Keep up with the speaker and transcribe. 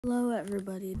Hello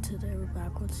everybody, today we're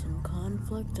back with some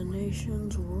Conflict of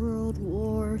Nations World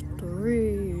War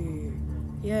III.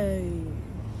 Yay.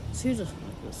 See, just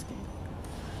like this game.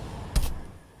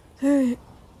 Hey.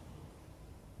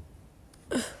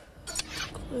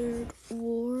 Declared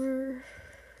war.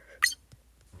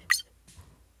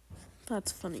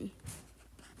 That's funny.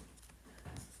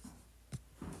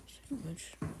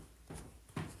 Sandwich.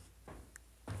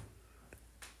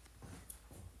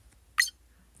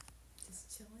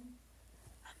 Just chilling?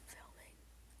 I'm filming.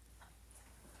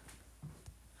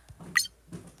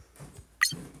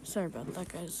 Sorry about that,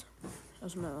 guys. That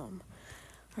was my mom.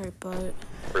 Alright, but...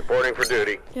 Reporting for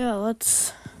duty. Yeah,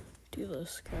 let's do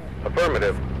this, crap.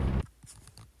 Affirmative.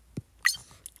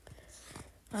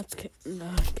 That's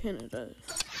Canada.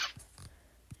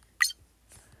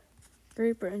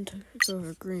 Great Britain took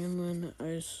over Greenland,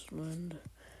 Iceland.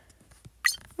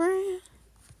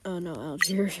 Oh no,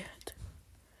 Algeria.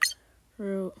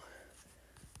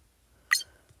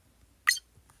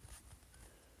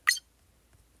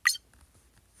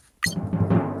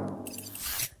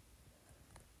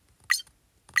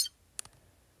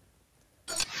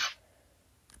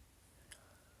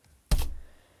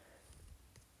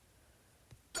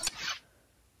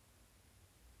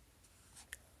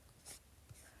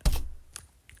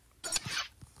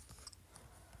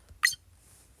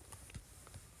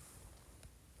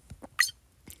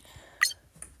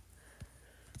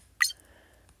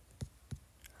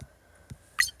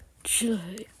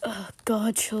 Chile. Oh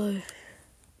God, Chile.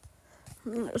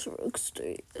 That's Rogue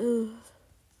State.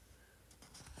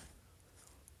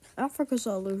 Africa's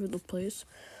all over the place.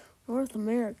 North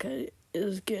America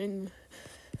is getting.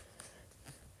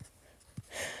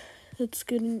 It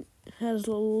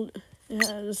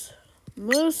has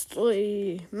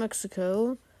mostly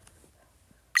Mexico.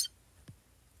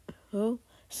 Oh,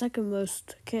 second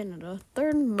most Canada.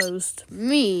 Third most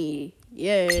me.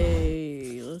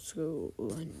 Yay! Let's go.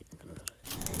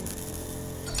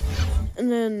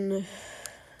 And then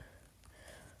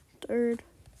third,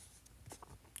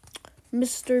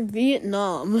 Mr.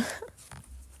 Vietnam.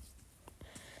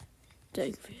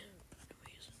 Dang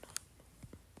Vietnamese.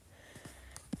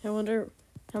 I wonder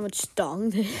how much dong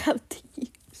they have to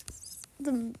use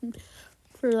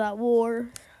for that war.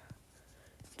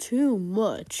 Too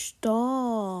much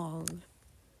dong.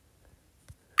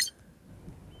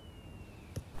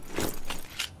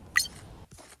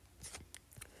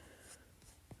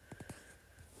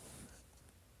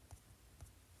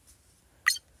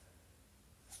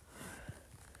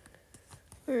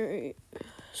 Alright,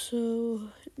 so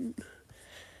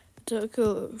took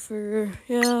over,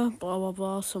 blah blah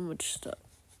blah, so much stuff.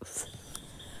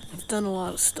 I've done a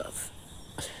lot of stuff.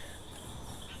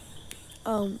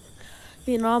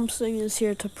 Vietnam's thing is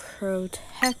here to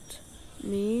protect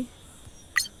me.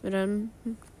 But then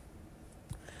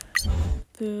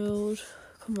build.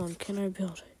 Come on, can I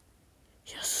build it?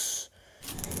 Yes.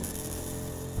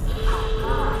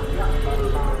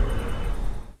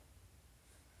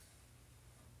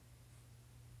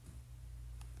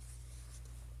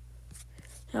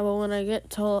 Yeah, but when I get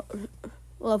to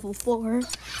level 4,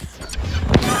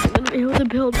 I'm gonna be able to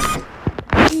build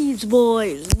these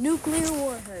boys, nuclear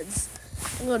warheads.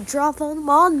 I'm gonna drop them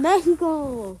on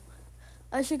Mexico.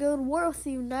 I should go to war with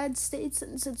the United States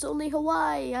since it's only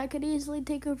Hawaii. I could easily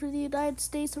take over the United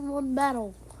States in one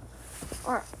battle.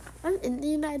 Or I'm in the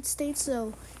United States,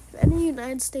 so if any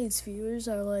United States viewers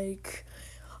are like,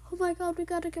 oh my God, we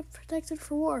gotta get protected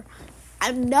for war.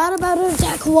 I'm not about to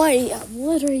attack Hawaii. I'm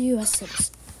literally a U.S.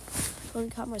 citizen. I don't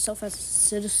count myself as a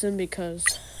citizen because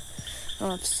I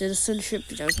don't have citizenship.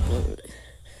 You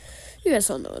guys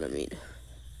don't know what I mean.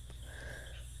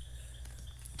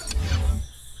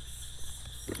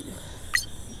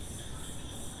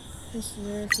 Just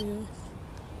there for you.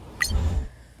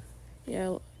 Yeah,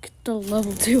 look at the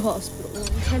level 2 hospital.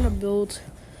 I'm trying to build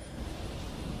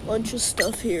a bunch of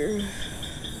stuff here.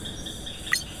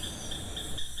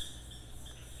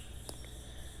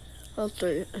 I'll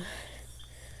start.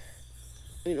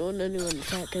 We don't want anyone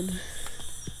attacking.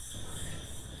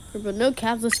 But no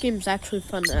cap, this game's actually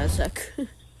fun to attack.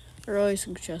 I always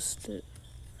suggest it.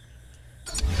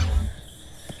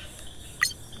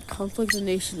 Conflict of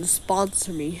Nations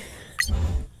sponsor me.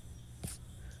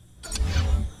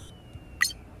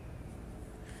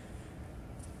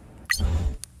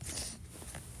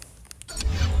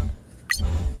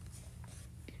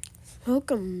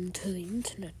 Welcome to the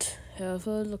internet. Have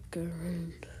a look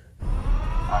around.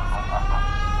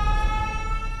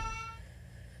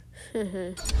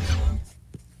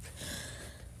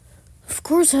 Of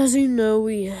course, as you know,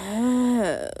 we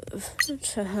have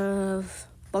to have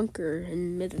bunker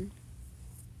in Midden.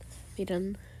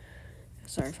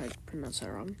 Sorry if I pronounced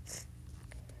that wrong.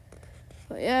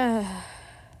 But yeah.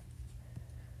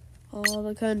 All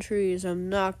the countries, I'm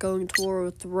not going to war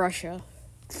with Russia.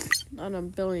 Not in a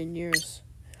billion years.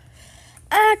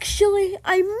 Actually,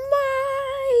 I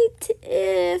might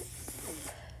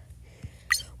if...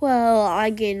 Well, I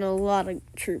gain a lot of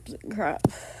troops and crap.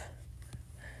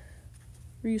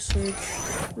 Research.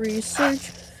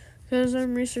 Because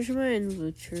I'm researching my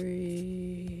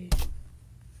infantry.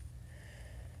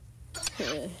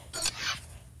 Okay.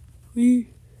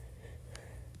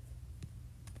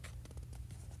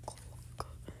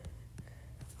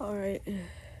 Alright.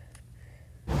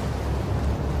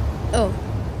 Oh.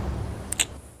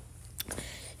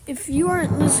 If you are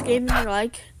in this game and you're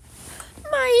like,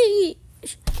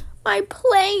 my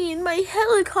plane, my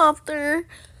helicopter,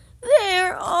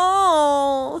 they're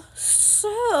all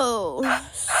so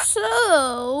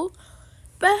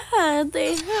bad.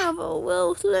 They have a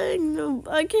little thing.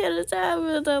 I can't have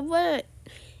it away.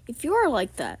 If you are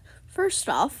like that, first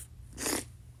off,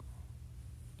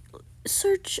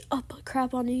 search up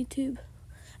crap on YouTube.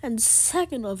 And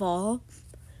second of all,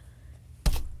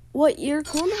 what you're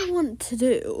going to want to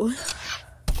do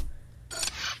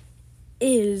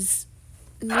is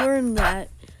learn that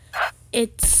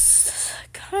it's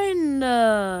kind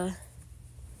of...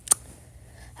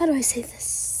 How do I say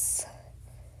this?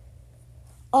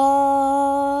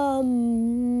 Oh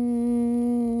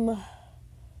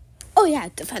yeah,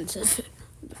 defensive.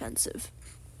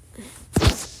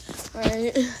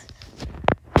 Right.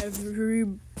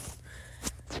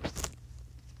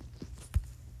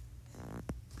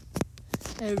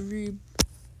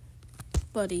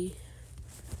 Everybody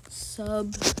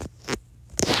sub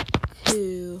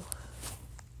to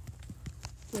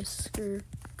Whisker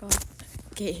Got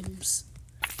Games.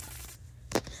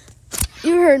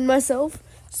 You heard myself.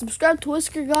 Subscribe to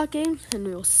Whisker Got Games, and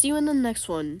we'll see you in the next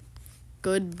one.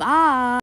 Goodbye.